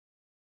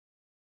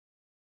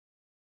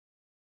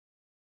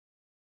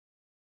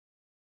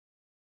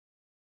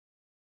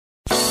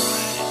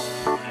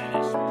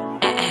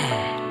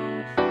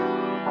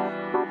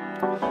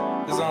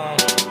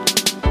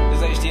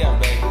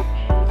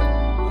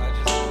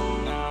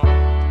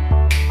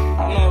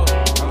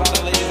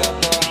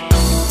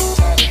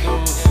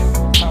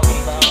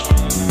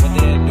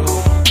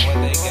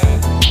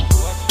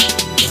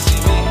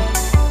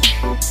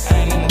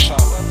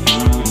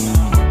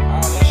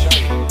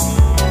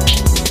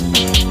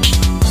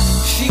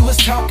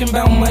talking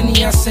about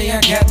money, I say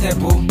I got that,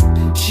 boo.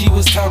 She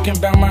was talking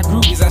about my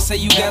groupies, I say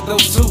you got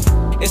those too.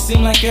 It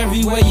seem like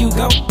everywhere you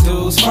go,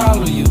 dudes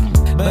follow you.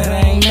 But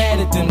I ain't mad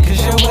at them, cause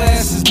your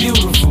ass is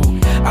beautiful.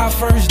 Our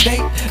first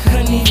date,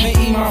 couldn't even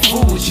eat my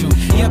food with you.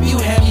 Yep, you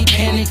had me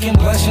panicking,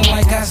 blushing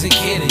like I was a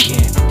kid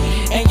again.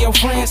 And your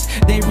friends,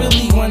 they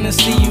really wanna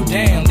see you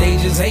down. They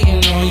just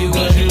hating on you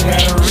cause you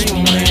got a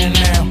real man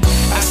now.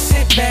 I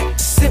sit back,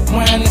 sip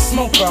wine and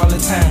smoke all the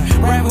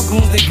time. Rival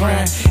goons, they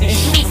grind and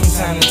shoot from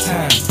time to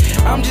time.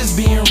 I'm just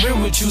being real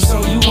with you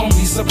so you won't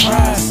be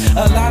surprised.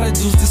 A lot of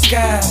dudes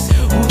disguise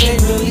who they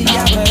really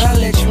are, but I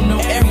let you know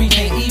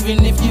everything,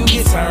 even if you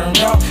get turned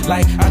off.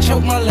 Like I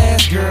choked my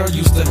last girl,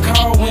 used to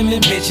call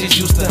women bitches,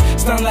 used to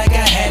stun like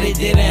I had it,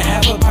 didn't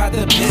have a pot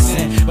to piss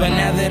in. But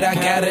now that I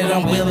got it,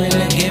 I'm willing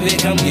to give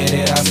it, come get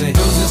it. I say,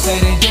 dudes that say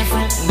they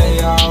different, they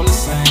all the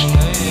same.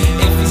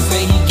 If he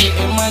say he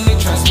getting money,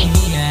 trust me,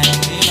 he ain't.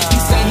 He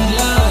say he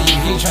love you,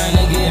 he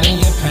tryna get in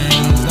your pain.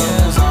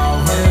 Those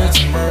all words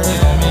and words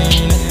don't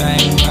mean a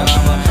thing.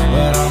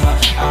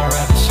 I'd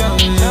rather show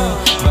you.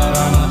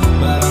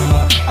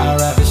 I'd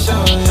rather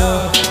show you.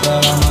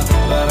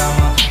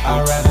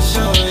 I'd rather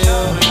show you.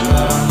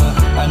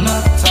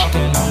 Enough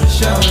talking, I'ma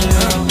show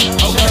you.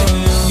 Okay,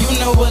 you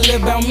know a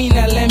little about me,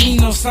 now let me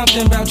know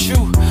something about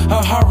you.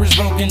 Her heart is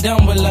broken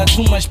down, but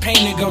too much pain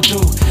to go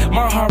through.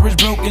 My heart is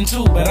broken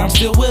too, but I'm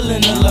still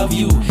willing to love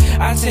you.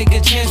 I take a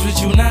chance with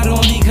you, not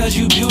only cause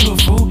you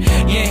beautiful,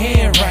 your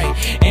hair right,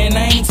 and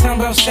I ain't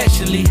talking about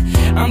sexually,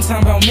 I'm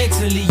talking about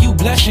mentally. You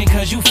blushing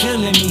cause you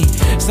feeling me,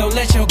 so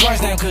let your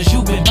guards down cause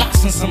you been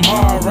boxing some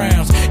hard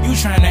rounds. You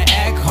tryna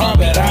act hard,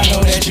 but I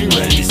know that you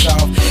really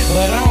soft.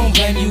 But I don't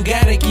blame you,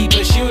 gotta keep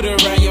a shield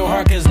around your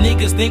heart, cause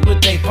niggas think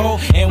what they pole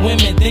and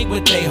women think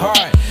what they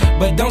heart.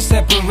 But don't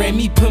separate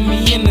me, put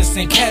me in the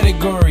same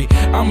category.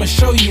 I'ma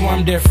show you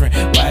I'm different.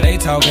 Why they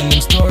talking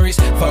them stories?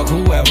 Fuck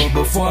whoever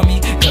before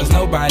me, cause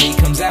nobody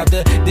comes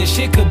after. This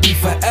shit could be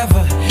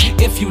forever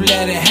if you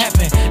let it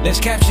happen. Let's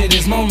capture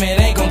this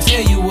moment, ain't gon'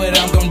 tell you what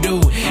I'm gon'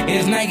 do.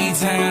 It's Nike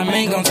time,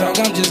 ain't gon' talk,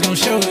 I'm just gon'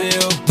 show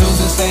you. Dudes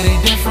that say they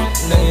different,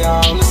 they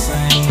all the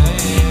same.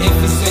 If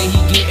he say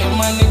he getting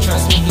money,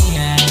 trust me, he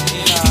ain't.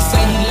 He say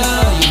he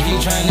love you, he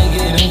tryna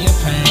get in your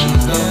pain.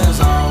 Those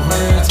all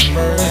words and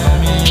words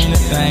don't mean a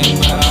thing.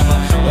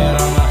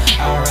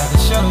 I'd rather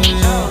show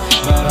you.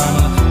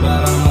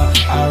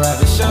 I'd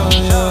rather show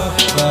you.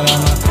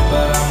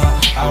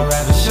 I'd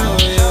rather show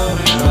you.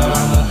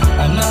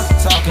 Enough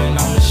talking,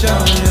 I'ma show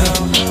you.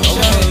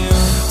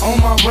 On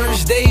my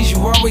worst days, you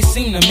always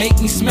seem to make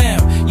me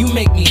smile. You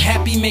make me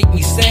happy, make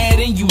me sad,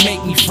 and you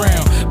make me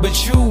frown.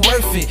 But you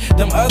worth it,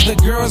 them other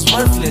girls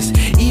worthless.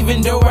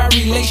 Even though our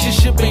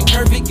relationship ain't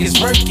perfect, it's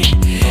working.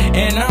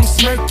 And I'm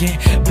smirking,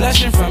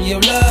 blushing from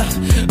your love,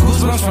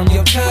 goosebumps from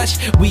your touch.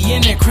 We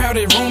in that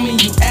crowded room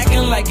and you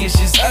acting like it's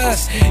just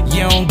us.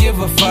 You don't give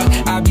a fuck,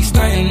 I be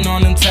stunting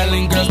on them,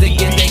 telling girls they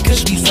get their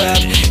cookies up.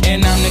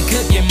 And I'm the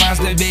cookie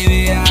monster,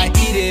 baby, I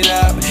eat it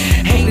up.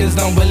 Haters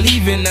don't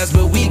believe in us,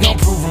 but we gon'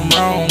 prove them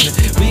wrong.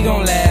 We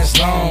gon' last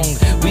long,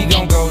 we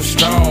gon' go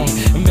strong.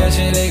 Bet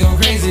you they go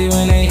crazy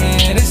when they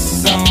hear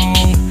this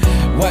song.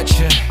 What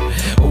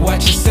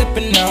you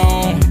sippin'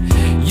 on?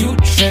 You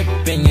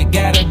trippin', you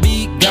gotta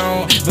be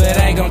gone. But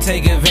I ain't gon'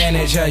 take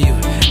advantage of you.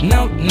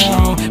 No,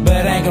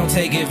 but I ain't gon'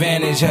 take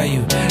advantage of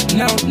you.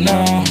 No.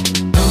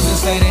 Dudes that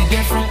say they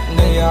different,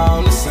 they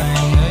all the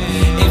same.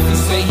 If he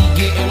say he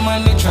getting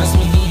money, trust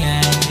me, he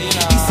ain't. He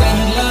say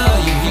he love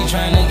you, he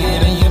tryna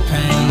get in your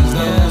pain.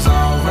 Those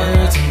all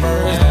words and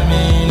words don't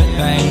mean a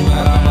thing.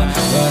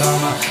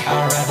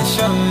 I'd rather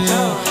show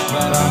you.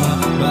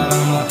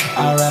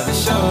 I'd rather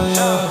show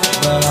you.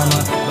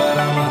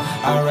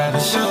 I'd rather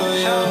show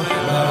you.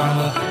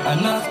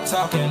 Enough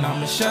talking,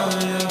 I'ma show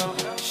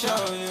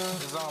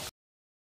you.